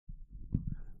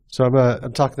So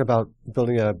I'm talking about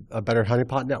building a better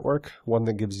honeypot network, one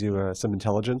that gives you some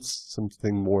intelligence,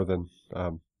 something more than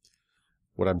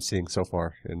what I'm seeing so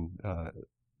far in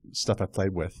stuff I've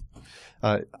played with.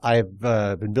 I've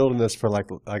been building this for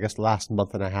I guess the last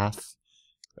month and a half,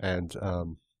 and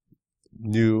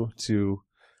new to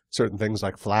certain things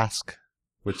like Flask,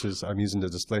 which is I'm using to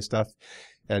display stuff,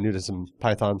 and new to some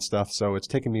Python stuff. So it's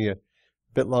taken me a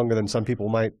bit longer than some people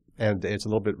might, and it's a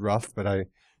little bit rough, but I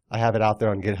have it out there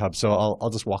on GitHub, so I'll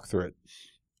just walk through it.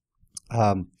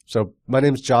 So my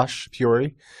name's Josh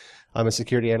Pyorre. I'm a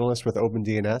security analyst with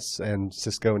OpenDNS and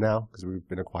Cisco now, because we've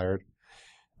been acquired.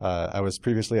 I was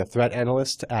previously a threat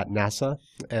analyst at NASA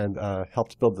and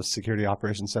helped build the Security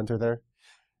Operations Center there,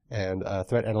 and a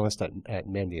threat analyst at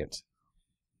Mandiant.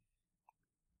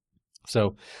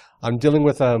 So I'm dealing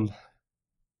with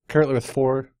currently with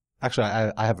four. Actually,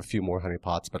 I have a few more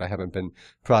honeypots, but I haven't been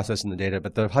processing the data.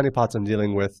 But the honeypots I'm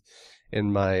dealing with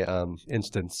in my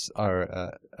instance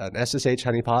are an SSH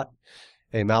honeypot,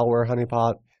 a malware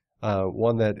honeypot,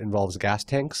 one that involves gas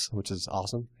tanks, which is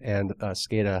awesome, and a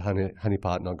SCADA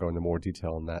honeypot, and I'll go into more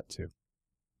detail on that too.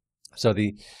 So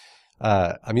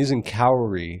I'm using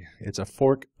Pyorre. It's a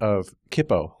fork of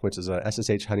Kippo, which is a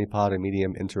SSH honeypot, a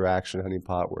medium interaction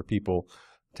honeypot where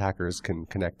attackers can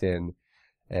connect in,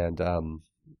 and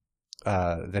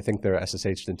they think they're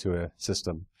SSH'd into a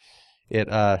system. It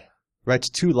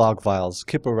writes 2 log files.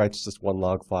 Kippo writes just 1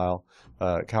 log file.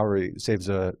 Pyorre saves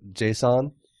a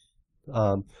JSON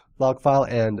log file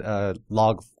and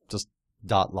log just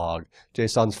 .log.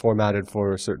 JSON's formatted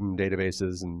for certain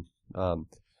databases and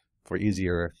for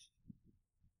easier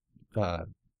to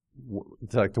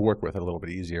work with it a little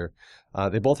bit easier.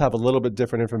 They both have a little bit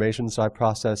different information, so I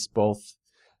process both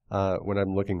when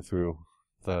I'm looking through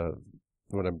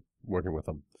when I'm working with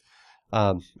them.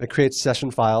 It creates session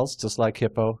files just like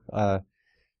Hippo.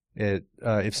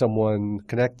 If someone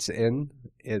connects in,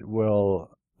 it will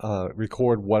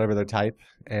record whatever their type,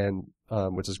 and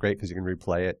which is great because you can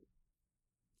replay it.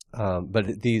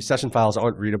 But the session files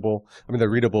aren't readable. I mean, they're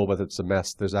readable, but it's a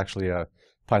mess. There's actually a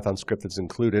Python script that's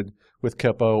included with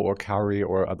Kippo or Pyorre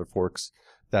or other forks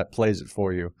that plays it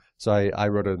for you. So I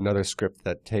wrote another script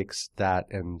that takes that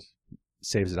and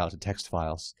saves it out to text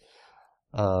files.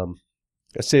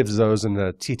 It saves those in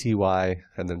the TTY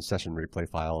and then session replay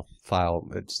file.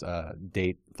 It's a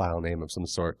date file name of some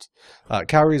sort.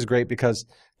 Pyorre is great because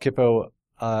Kippo,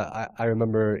 I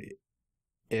remember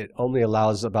it only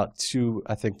allows about two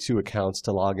accounts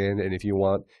to log in, and if you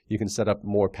want, you can set up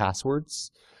more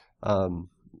passwords,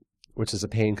 which is a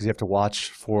pain because you have to watch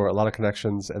for a lot of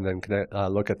connections and then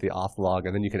look at the auth log,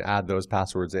 and then you can add those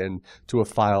passwords in to a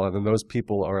file, and then those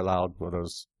people are allowed, or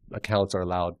those accounts are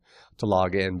allowed to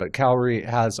log in. But Pyorre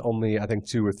has only, I think,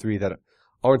 2 or 3 that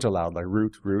aren't allowed, like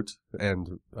root,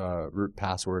 and root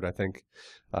password, I think.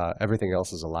 Everything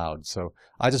else is allowed. So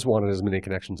I just wanted as many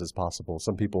connections as possible.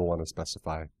 Some people want to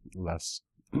specify less.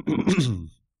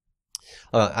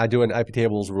 I do an IP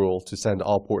tables rule to send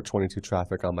all port 22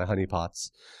 traffic on my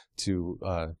honeypots to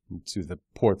the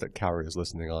port that Pyorre is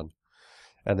listening on.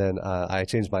 And then I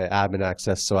change my admin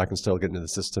access so I can still get into the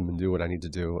system and do what I need to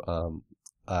do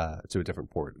to a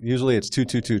different port. Usually it's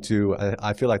 2222.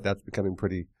 I feel like that's becoming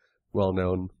pretty well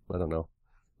known. I don't know.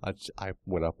 I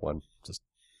went up one. Just.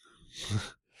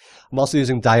 I'm also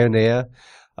using Dionea.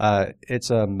 It's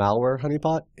a malware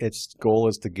honeypot. Its goal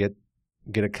is to get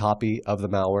a copy of the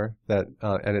malware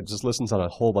and it just listens on a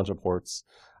whole bunch of ports.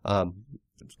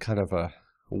 It's kind of a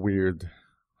weird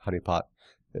honeypot.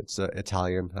 It's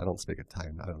Italian. I don't speak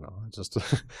Italian. I don't know. Just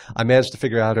I managed to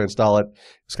figure out how to install it.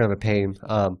 It's kind of a pain.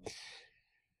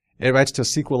 It writes to a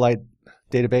SQLite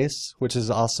database, which is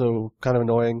also kind of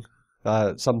annoying.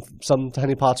 Some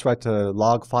honeypots write to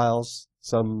log files.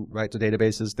 Some write to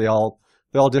databases. They're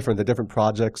all different. They're different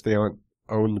projects. They aren't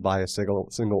owned by a single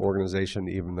organization,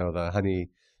 even though the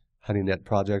HoneyNet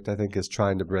project, I think, is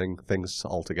trying to bring things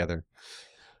all together.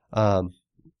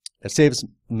 It saves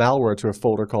malware to a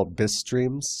folder called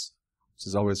BISstreams, which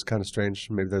is always kind of strange.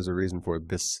 Maybe there's a reason for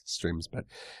BISstreams, but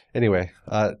anyway,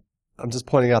 I'm just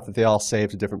pointing out that they all save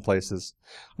to different places.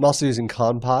 I'm also using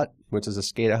Honeypot, which is a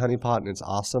SCADA honeypot, and it's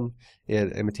awesome.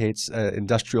 It imitates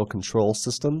industrial control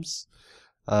systems.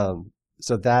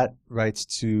 So that writes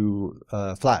to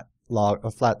flat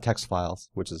text files,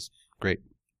 which is great.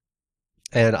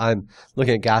 And I'm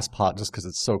looking at GasPot just because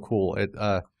it's so cool.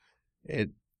 It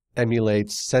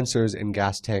emulates sensors in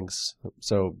gas tanks,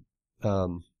 so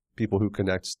people who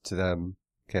connect to them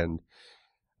can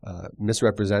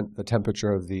misrepresent the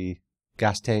temperature of the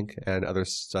gas tank and other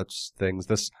such things.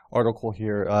 This article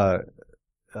here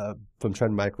from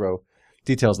Trend Micro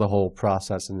details the whole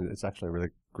process, and it's actually really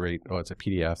great. Oh, it's a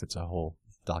PDF. It's a whole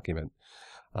document.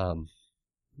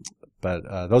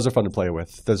 But those are fun to play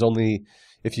with. There's only,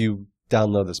 if you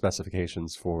download the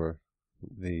specifications for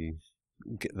the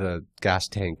gas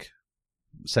tank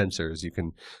sensors, you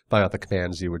can find out the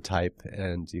commands you would type,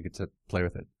 and you get to play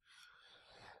with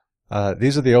it.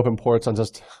 These are the open ports on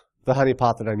just the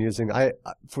Honeypot that I'm using.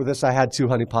 For this, I had 2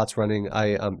 Honeypots running.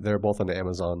 They're both on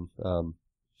Amazon,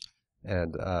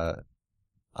 and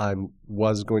I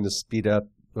was going to spin up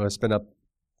a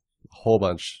whole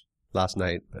bunch last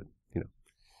night, but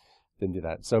didn't do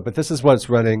that. But this is what's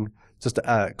running. Just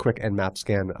a quick Nmap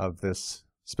scan of this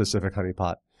specific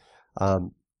Honeypot.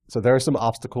 So there are some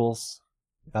obstacles.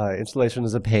 Installation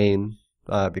is a pain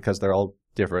because they're all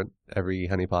different. Every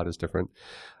Honeypot is different.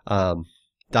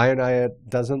 Dionyet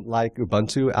doesn't like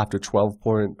Ubuntu after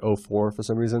 12.04 for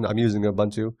some reason. I'm using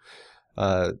Ubuntu.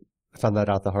 I found that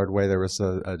out the hard way. There was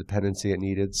a dependency it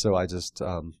needed, so I just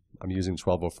I'm using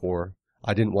 12.04.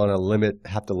 I didn't want to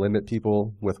have to limit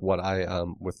people with what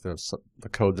with the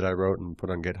code that I wrote and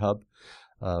put on GitHub.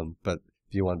 But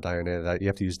if you want Dionyet, you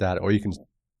have to use that, or you can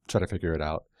try to figure it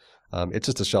out. It's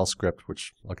just a shell script,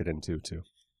 which I'll get into too.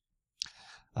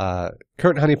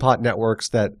 Current Honeypot networks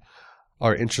that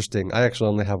are interesting. I actually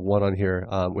only have one on here,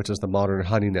 which is the Modern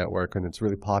Honey Network, and it's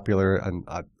really popular, and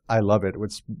I love it.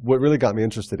 What really got me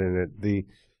interested in it,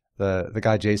 the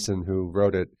guy Jason who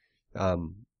wrote it,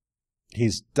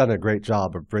 he's done a great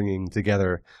job of bringing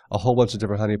together a whole bunch of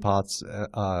different honeypots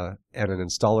and an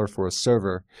installer for a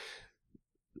server.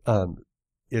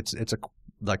 It's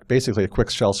basically a quick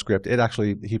shell script.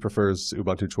 He prefers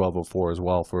Ubuntu 12.04 as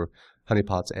well for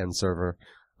honeypots and server.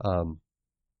 When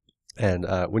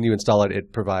you install it,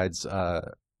 it provides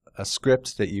a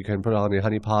script that you can put on your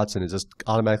honeypots, and it just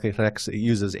automatically connects. It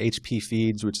uses HP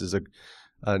feeds, which is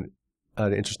an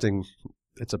interesting.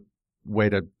 It's a way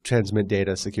to transmit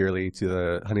data securely to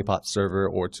the honeypot server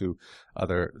or to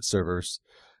other servers.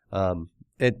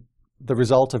 The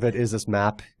result of it is this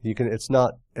map. It's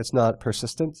not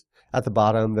persistent. At the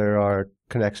bottom, there are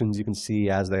connections you can see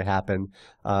as they happen.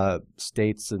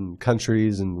 States and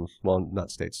countries, and well,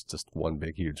 not states, just one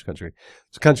big, huge country.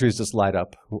 So countries just light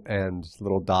up, and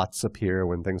little dots appear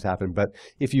when things happen. But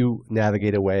if you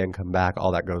navigate away and come back,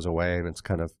 all that goes away, and it's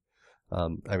kind of,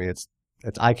 it's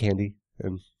eye candy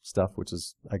and stuff, which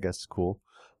is, I guess, cool.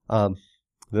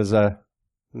 There's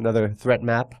another threat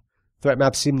map. Threat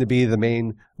maps seem to be the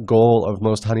main goal of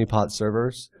most honeypot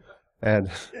servers,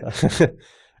 and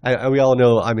we all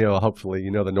know. Hopefully,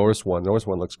 the Norse one. The Norse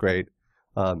one looks great.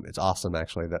 It's awesome,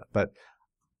 actually. But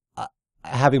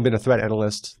having been a threat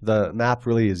analyst, the map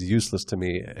really is useless to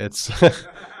me.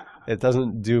 It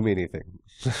doesn't do me anything.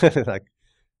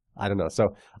 I don't know.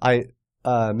 So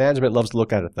management loves to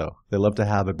look at it though. They love to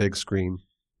have a big screen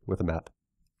with a map.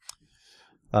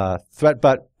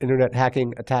 ThreatBut Internet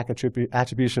Hacking Attack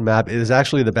Attribution Map is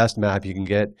actually the best map you can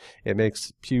get. It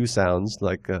makes pew sounds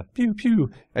like pew pew,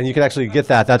 and you can actually get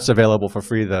that. That's available for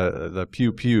free. The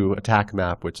pew pew attack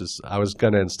map, which is I was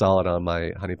going to install it on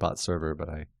my Honeypot server, but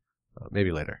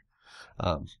maybe later.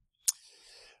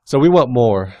 So we want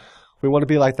more. We want to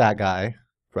be like that guy,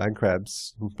 Brian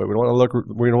Krebs, but we don't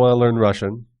want to learn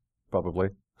Russian, probably,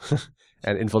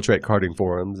 and infiltrate carding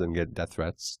forums and get death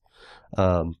threats.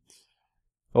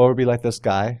 Or be like this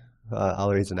guy,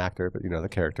 although he's an actor, but the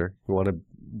character. We want to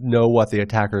know what the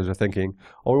attackers are thinking,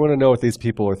 or we want to know what these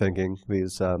people are thinking.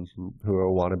 These who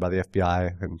are wanted by the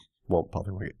FBI and won't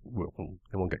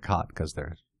get caught because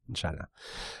they're in China.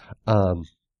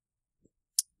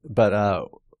 But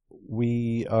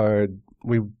we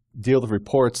deal with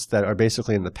reports that are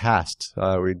basically in the past.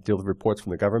 We deal with reports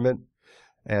from the government,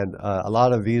 and a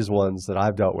lot of these ones that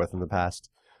I've dealt with in the past.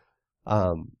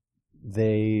 I'll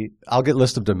get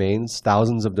list of domains,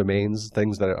 thousands of domains,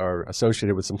 things that are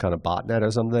associated with some kind of botnet or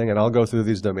something, and I'll go through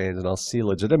these domains and I'll see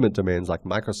legitimate domains like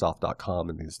Microsoft.com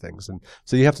and these things. And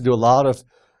so you have to do a lot of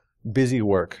busy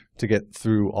work to get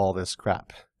through all this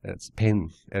crap. And it's a pain,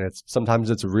 and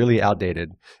sometimes it's really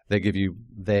outdated.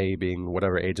 They being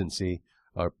whatever agency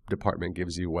or department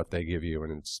gives you what they give you,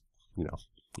 and it's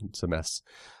a mess.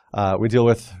 We deal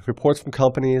with reports from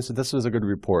companies. This was a good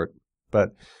report,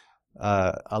 but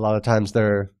a lot of times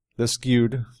they're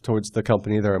skewed towards the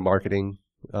company. They're a marketing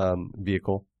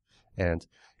vehicle, and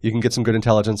you can get some good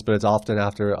intelligence, but it's often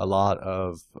after a lot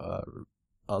of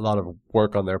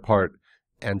work on their part,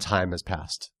 and time has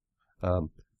passed.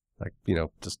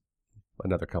 Just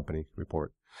another company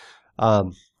report.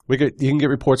 You can get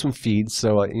reports from feeds,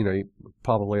 so you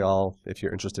probably all, if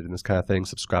you're interested in this kind of thing,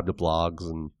 subscribe to blogs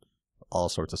and all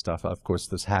sorts of stuff. Of course,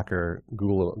 this hacker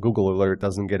Google Alert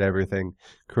doesn't get everything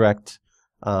correct.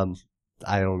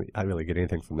 I really get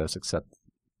anything from this except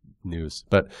news.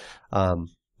 But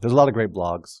there's a lot of great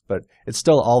blogs, but it's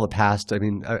still all the past. I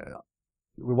mean,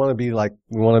 we want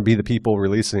to be the people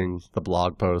releasing the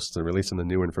blog posts and releasing the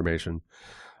new information.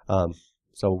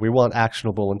 So we want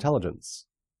actionable intelligence.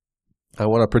 I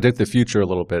want to predict the future a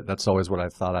little bit. That's always what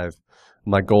I've thought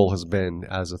my goal has been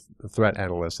as a threat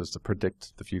analyst, is to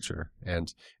predict the future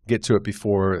and get to it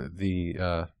before they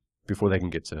can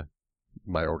get to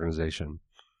my organization.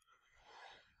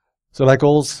 So my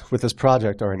goals with this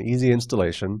project are an easy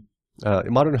installation.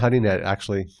 Modern HoneyNet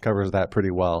actually covers that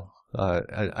pretty well.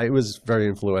 It was very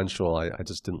influential. I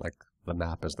just didn't like the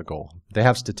map as the goal. They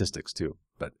have statistics too,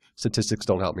 but statistics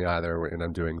don't help me either when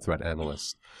I'm doing threat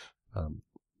analyst.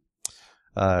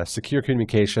 Secure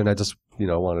communication. I just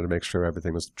wanted to make sure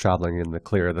everything was traveling in the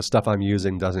clear. The stuff I'm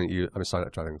using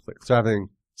traveling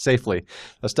safely.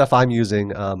 The stuff I'm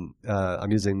using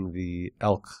using the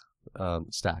ELK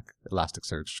stack,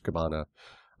 Elasticsearch, Kibana,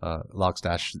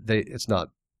 Logstash. It's not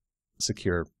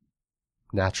secure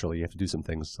naturally. You have to do some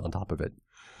things on top of it.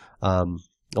 I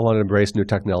want to embrace new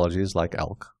technologies like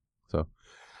ELK. So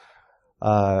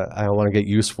I want to get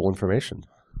useful information.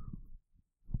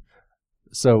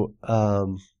 So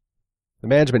the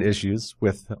management issues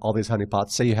with all these honeypots,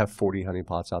 say you have 40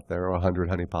 honeypots out there or 100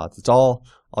 honeypots. It's all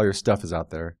your stuff is out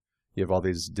there. You have all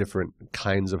these different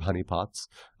kinds of honeypots.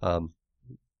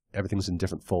 Everything's in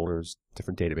different folders,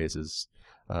 different databases.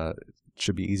 It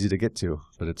should be easy to get to,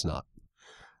 but it's not.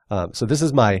 So this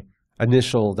is my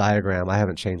initial diagram. I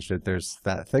haven't changed it. There's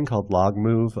that thing called log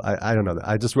move. I don't know.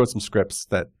 I just wrote some scripts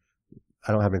that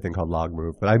I don't have anything called log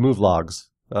move, but I move logs.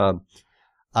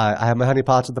 I have my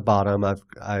honeypots at the bottom.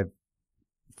 I've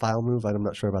file move. I'm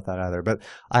not sure about that either. But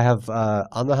I have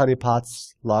on the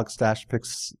honeypots, Logstash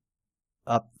picks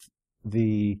up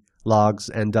the logs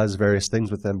and does various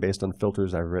things with them based on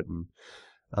filters I've written.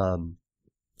 And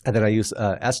then I use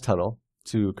S-Tunnel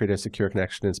to create a secure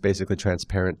connection. It's basically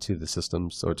transparent to the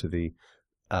systems, so to the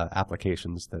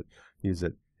applications that use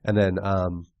it. And then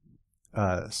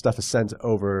stuff is sent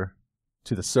over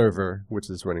to the server,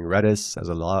 which is running Redis as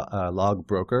a log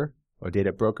broker or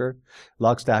data broker.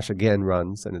 Logstash again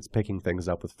runs, and it's picking things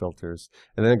up with filters.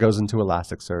 And then it goes into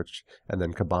Elasticsearch, and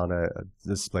then Kibana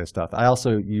display stuff. I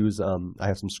also use, I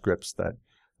have some scripts that,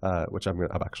 which I'm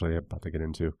actually about to get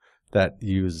into, that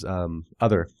use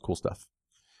other cool stuff.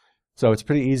 So it's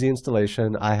pretty easy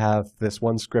installation. I have this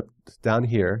one script down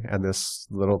here, and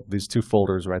these two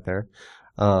folders right there.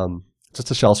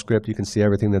 Just a shell script. You can see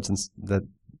everything that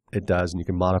it does, and you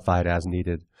can modify it as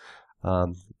needed.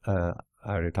 I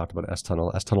already talked about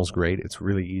S-Tunnel. S-Tunnel's great. It's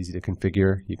really easy to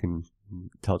configure. You can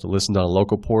tell it to listen on a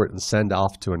local port and send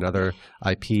off to another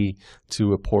IP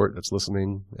to a port that's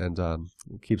listening, and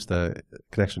it keeps the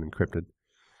connection encrypted.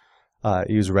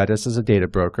 Use Redis as a data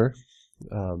broker.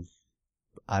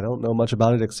 I don't know much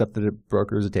about it except that it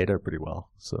brokers data pretty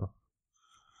well. So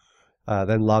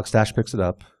then Logstash picks it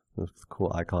up.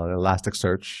 Cool icon.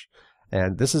 Elasticsearch.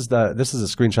 And this is a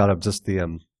screenshot of just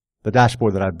the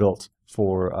dashboard that I built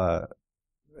for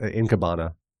in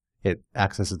Kibana. It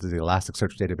accesses to the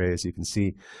Elasticsearch database. You can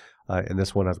see in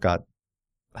this one I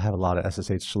have a lot of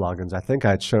SSH logins. I think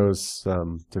I chose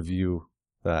to view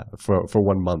that for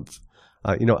 1 month.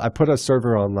 I put a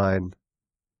server online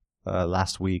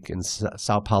last week in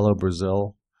Sao Paulo,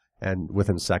 Brazil, and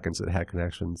within seconds it had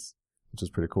connections, which is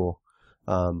pretty cool.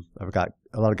 I've got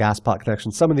a lot of Gaspot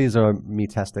connections. Some of these are me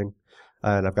testing.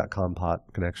 And I've got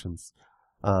Compot connections.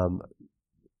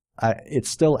 It's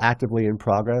still actively in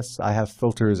progress. I have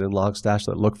filters in Logstash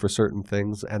that look for certain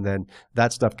things, and then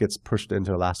that stuff gets pushed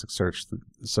into Elasticsearch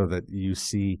so that you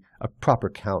see a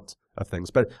proper count of things.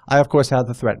 But I, of course, have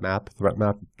the threat map. The threat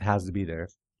map has to be there.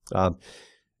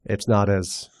 It's not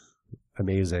as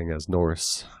amazing as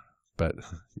Norse, but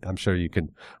I'm sure you can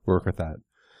work with that.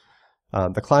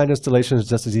 The client installation is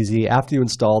just as easy. After you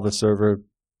install the server,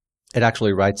 it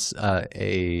actually writes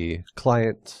a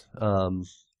client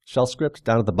shell script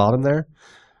down at the bottom there,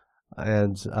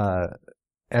 and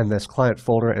this client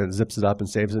folder, and it zips it up and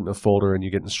saves it in a folder, and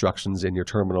you get instructions in your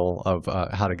terminal of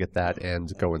how to get that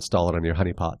and go install it on your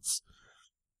honeypots.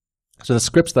 So the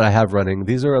scripts that I have running,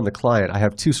 these are on the client. I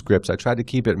have 2 scripts. I tried to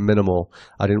keep it minimal.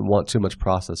 I didn't want too much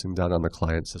processing done on the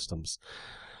client systems.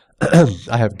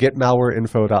 I have get malware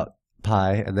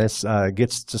info.py, and this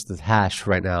gets just the hash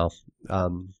right now.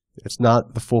 It's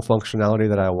not the full functionality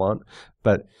that I want,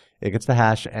 but it gets the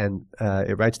hash, and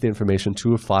it writes the information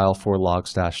to a file for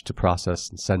Logstash to process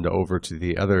and send over to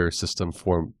the other system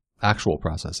for actual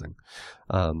processing.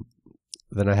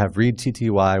 Then I have read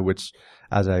TTY, which,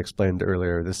 as I explained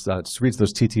earlier, this just reads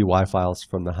those TTY files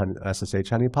from the SSH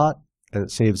honeypot and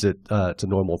it saves it to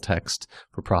normal text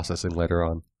for processing later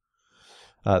on.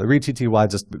 The read TTY,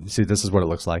 just see, this is what it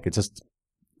looks like.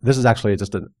 This is actually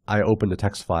just I opened a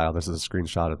text file. This is a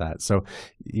screenshot of that. So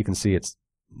you can see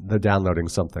they're downloading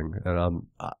something. And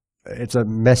it's a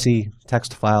messy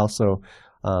text file, so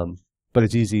but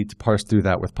it's easy to parse through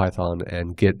that with Python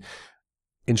and get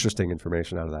interesting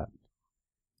information out of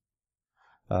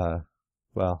that.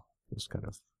 Well, it's kind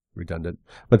of redundant.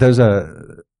 But there's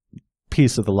a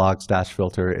piece of the logs dash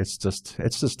filter. It's just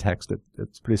text.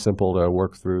 It's pretty simple to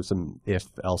work through some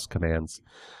if-else commands.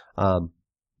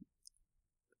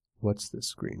 What's this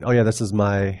screen? Oh yeah, this is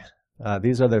my.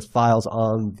 These are the files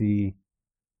on the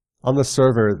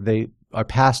server. They are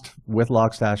passed with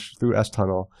logstash through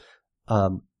stunnel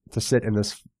to sit in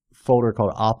this folder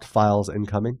called opt files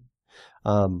incoming,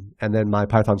 and then my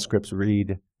Python scripts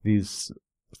read these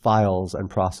files and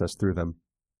process through them.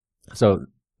 So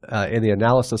in the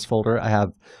analysis folder, I have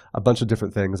a bunch of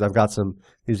different things. I've got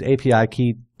these API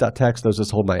key.txt. Those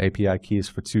just hold my API keys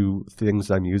for two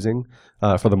things I'm using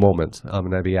for the moment. I'm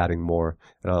going to be adding more,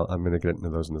 and I'm going to get into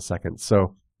those in a second.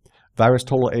 So virus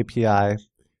total API,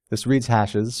 this reads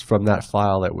hashes from that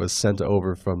file that was sent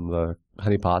over from the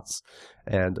honeypots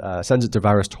and sends it to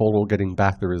virus total, getting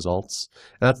back the results.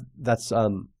 And that's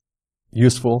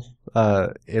useful.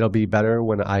 It'll be better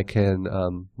when I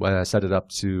set it up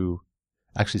to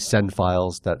actually send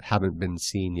files that haven't been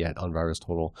seen yet on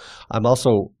VirusTotal. I'm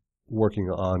also working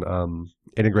on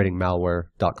integrating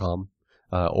malware.com,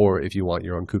 or if you want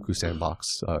your own Cuckoo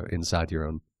sandbox inside your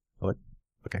own.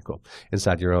 Okay, cool.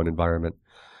 Inside your own environment.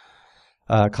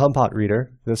 Honeypot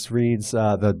reader. This reads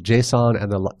the JSON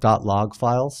and the .log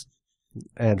files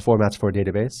and formats for a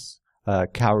database.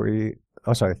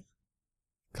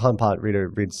 Honeypot reader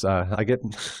reads, I get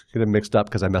them mixed up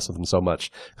because I mess with them so much.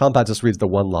 Honeypot just reads the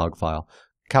one log file.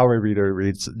 Cowrie reader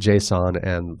reads JSON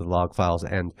and the log files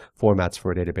and formats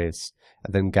for a database.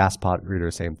 And then Gaspot reader,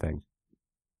 same thing.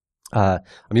 I'm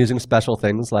using special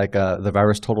things like the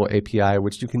VirusTotal API,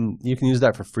 which you can use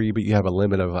that for free, but you have a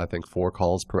limit of, I think, 4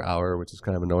 calls per hour, which is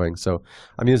kind of annoying. So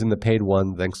I'm using the paid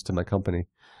one thanks to my company.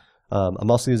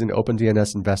 I'm also using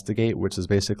OpenDNS Investigate, which is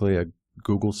basically a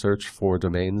Google search for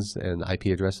domains and IP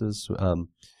addresses,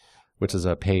 which is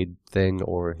a paid thing,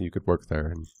 or you could work there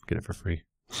and get it for free.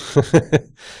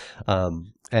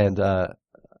 I'm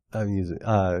using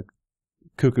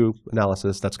Cuckoo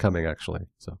analysis. That's coming, actually.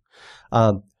 So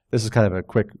this is kind of a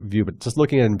quick view, but just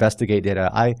looking at Investigate data,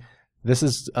 this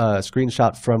is a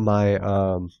screenshot from my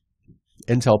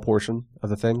Intel portion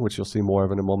of the thing, which you'll see more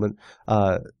of in a moment.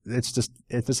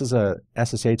 This is a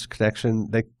SSH connection.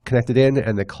 They connected in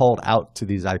and they called out to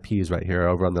these IPs right here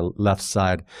over on the left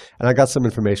side. And I got some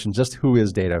information, just who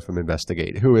is data from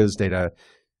Investigate. Who is data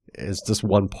is just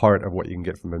one part of what you can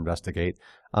get from Investigate.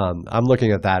 I'm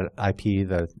looking at that IP,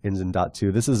 the ins in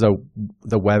 .2. This is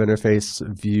the web interface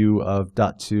view of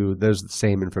 .2. There's the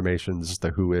same information. This is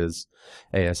the who is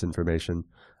AS information.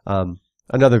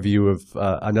 Another view of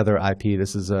another IP.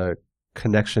 This is a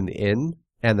connection in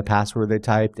and the password they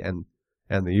typed and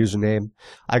the username.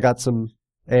 I got some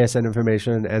ASN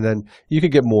information, and then you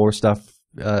could get more stuff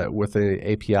with the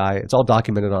API. It's all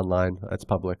documented online. It's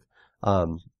public.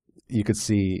 You could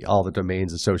see all the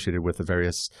domains associated with the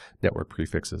various network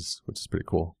prefixes, which is pretty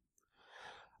cool.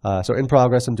 So in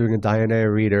progress, I'm doing a Dioneer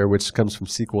reader, which comes from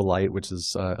SQLite, which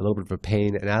is a little bit of a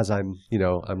pain. And as I'm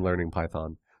learning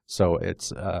Python, so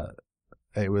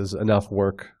it was enough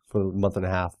work for a month and a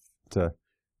half to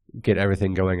get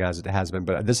everything going as it has been.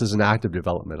 But this is an active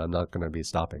development. I'm not going to be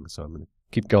stopping. So I'm going to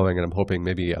keep going, and I'm hoping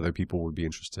maybe other people would be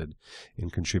interested in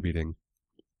contributing.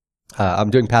 I'm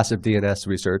doing passive DNS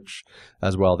research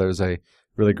as well. There's a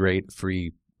really great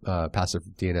free passive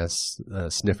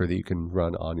DNS sniffer that you can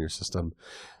run on your system.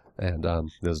 And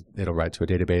it'll write to a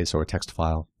database or a text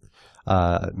file.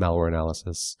 Malware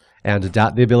analysis. And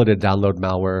the ability to download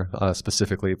malware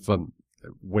specifically from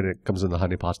when it comes in the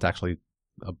honeypots to actually,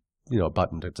 a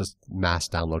button to just mass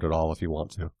download it all if you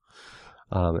want to.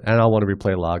 And I want to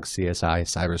replay log CSI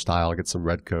cyber style, get some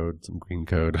red code, some green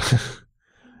code,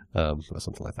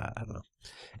 something like that. I don't know.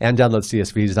 And download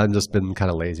CSVs. I've just been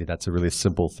kind of lazy. That's a really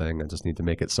simple thing. I just need to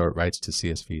make it so it writes to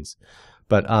CSVs.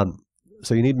 But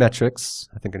so you need metrics.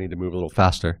 I think I need to move a little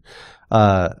faster.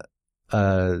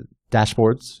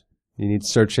 Dashboards. You need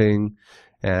searching,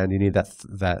 and you need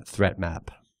that threat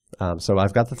map. So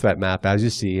I've got the threat map, as you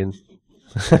see, and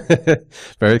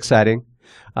very exciting.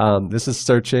 This is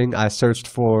searching. I searched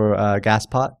for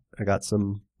Gaspot. I got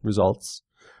some results.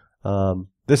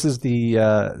 This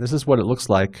is what it looks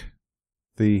like.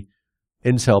 The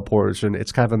Intel portion.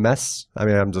 It's kind of a mess. I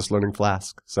mean, I'm just learning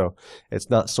Flask, so it's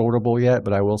not sortable yet,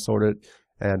 but I will sort it.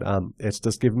 And it's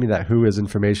just giving me that who is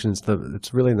information.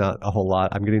 It's really not a whole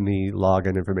lot. I'm getting the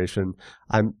login information.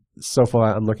 So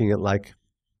far I'm looking at like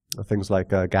things like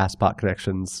gas pot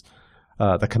connections,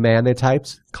 the command they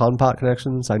typed, conpot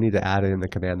connections. I need to add in the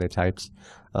command they typed.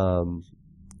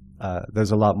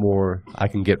 There's a lot more I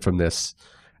can get from this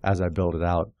as I build it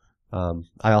out.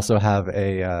 I also have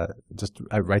I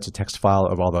write a text file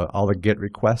of all the GET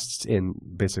requests in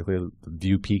basically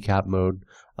view PCAP mode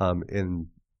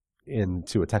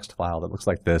into a text file that looks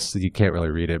like this. So you can't really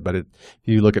read it, but if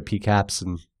you look at PCAPs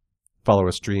and follow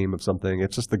a stream of something,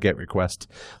 it's just the GET request.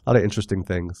 A lot of interesting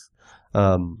things.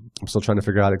 I'm still trying to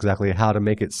figure out exactly how to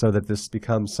make it so that this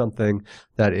becomes something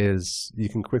that is, you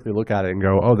can quickly look at it and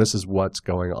go, oh, this is what's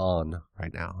going on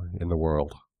right now in the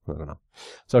world. I don't know.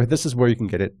 So this is where you can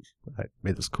get it. I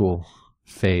made this cool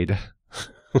fade.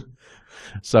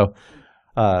 So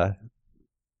I'll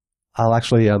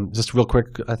actually, just real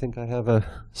quick, I think I have a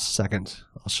second.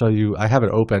 I'll show you. I have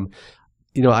it open.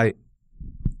 You know,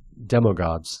 demo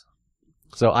gods.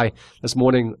 So this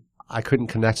morning I couldn't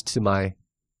connect to my,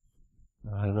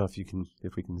 I don't know if we can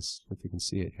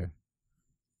see it here.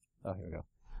 Oh, here we go.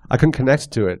 I couldn't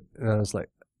connect to it, and I was like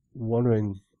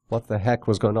wondering what the heck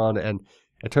was going on, and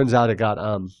it turns out it got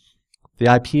the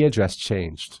IP address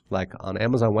changed, like on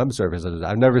Amazon Web Services.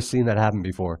 I've never seen that happen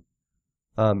before.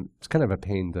 It's kind of a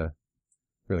pain to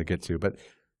really get to, but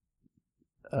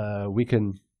you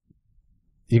can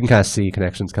kind of see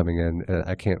connections coming in.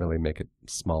 I can't really make it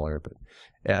smaller, but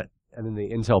and then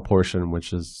the Intel portion,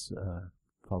 which is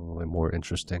probably more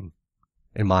interesting,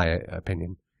 in my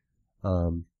opinion,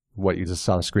 what you just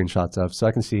saw screenshots of. So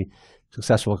I can see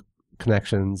successful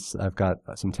connections. I've got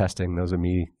some testing. Those are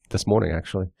me this morning,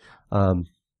 actually. Bunch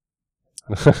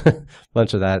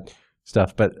of that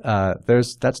stuff, but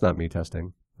that's not me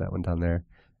testing. That one down there,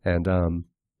 and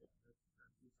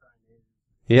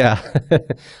yeah,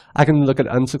 I can look at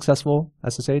unsuccessful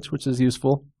SSH, which is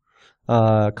useful.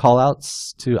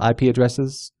 Callouts to IP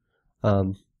addresses,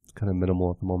 kind of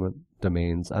minimal at the moment.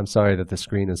 Domains. I'm sorry that the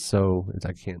screen is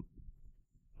I can't.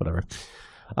 Whatever.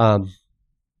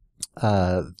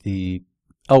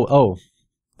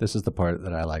 This is the part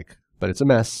that I like, but it's a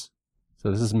mess.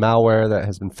 So this is malware that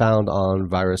has been found on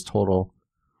VirusTotal.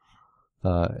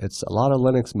 It's a lot of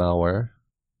Linux malware.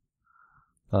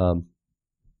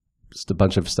 Just a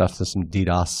bunch of stuff, there's some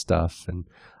DDoS stuff, and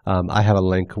I have a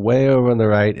link way over on the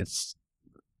right. It's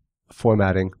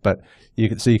formatting, but you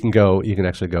can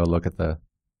actually go look at the.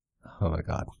 Oh my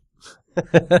God.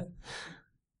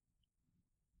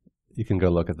 You can go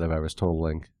look at the VirusTotal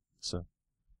link. So,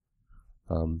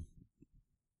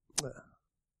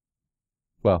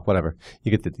 well, whatever.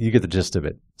 You get the gist of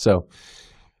it. So,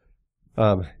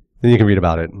 then you can read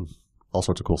about it and all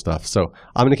sorts of cool stuff. So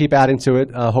I'm going to keep adding to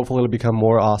it. Hopefully it'll become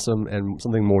more awesome and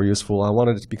something more useful. I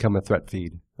wanted it to become a threat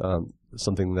feed,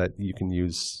 something that you can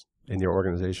use in your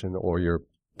organization or your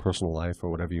personal life or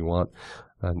whatever you want,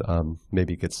 and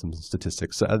maybe get some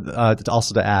statistics.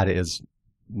 Also to add is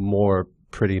more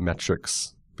pretty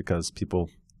metrics, because people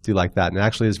do like that, and it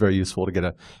actually is very useful to get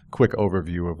a quick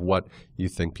overview of what you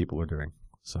think people are doing.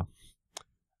 So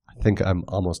I think I'm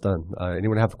almost done.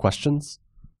 Anyone have questions?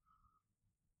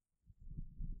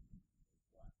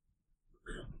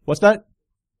 What's that?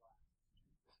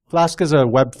 Flask is a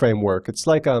web framework. It's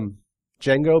like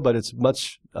Django, but it's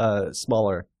much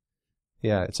smaller.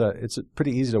 Yeah, it's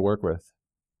pretty easy to work with.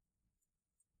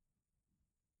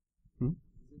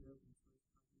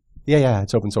 Yeah,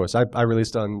 it's open source. I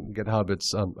released on GitHub.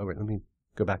 It's oh wait, let me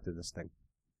go back to this thing,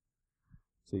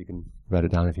 so you can write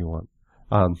it down if you want.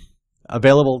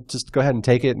 Available. Just go ahead and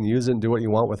take it and use it and do what you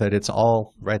want with it. It's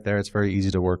all right there. It's very easy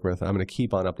to work with. I'm going to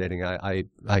keep on updating.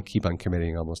 I keep on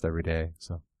committing almost every day.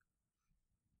 So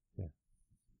yeah.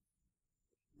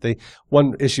 The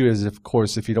one issue is, of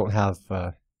course, if you don't have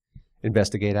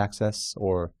investigate access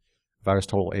or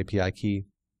VirusTotal API key,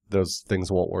 those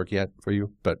things won't work yet for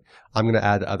you. But I'm going to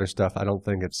add other stuff. I don't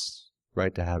think it's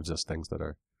right to have just things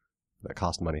that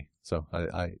cost money. So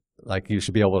I like, you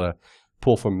should be able to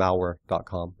pull from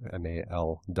malware.com,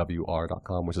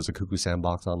 malwr.com, which is a cuckoo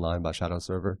sandbox online by Shadow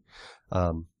Server.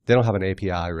 They don't have an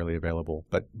API really available,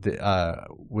 but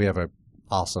we have an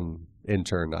awesome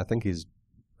intern. I think he's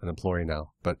an employee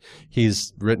now, but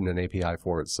he's written an API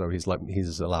for it, so he's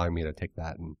allowing me to take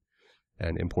that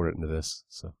and import it into this.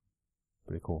 So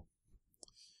pretty cool.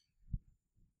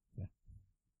 Yeah.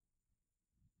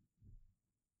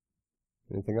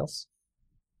 Anything else?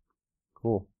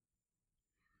 Cool.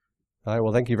 All right,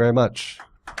 well, thank you very much.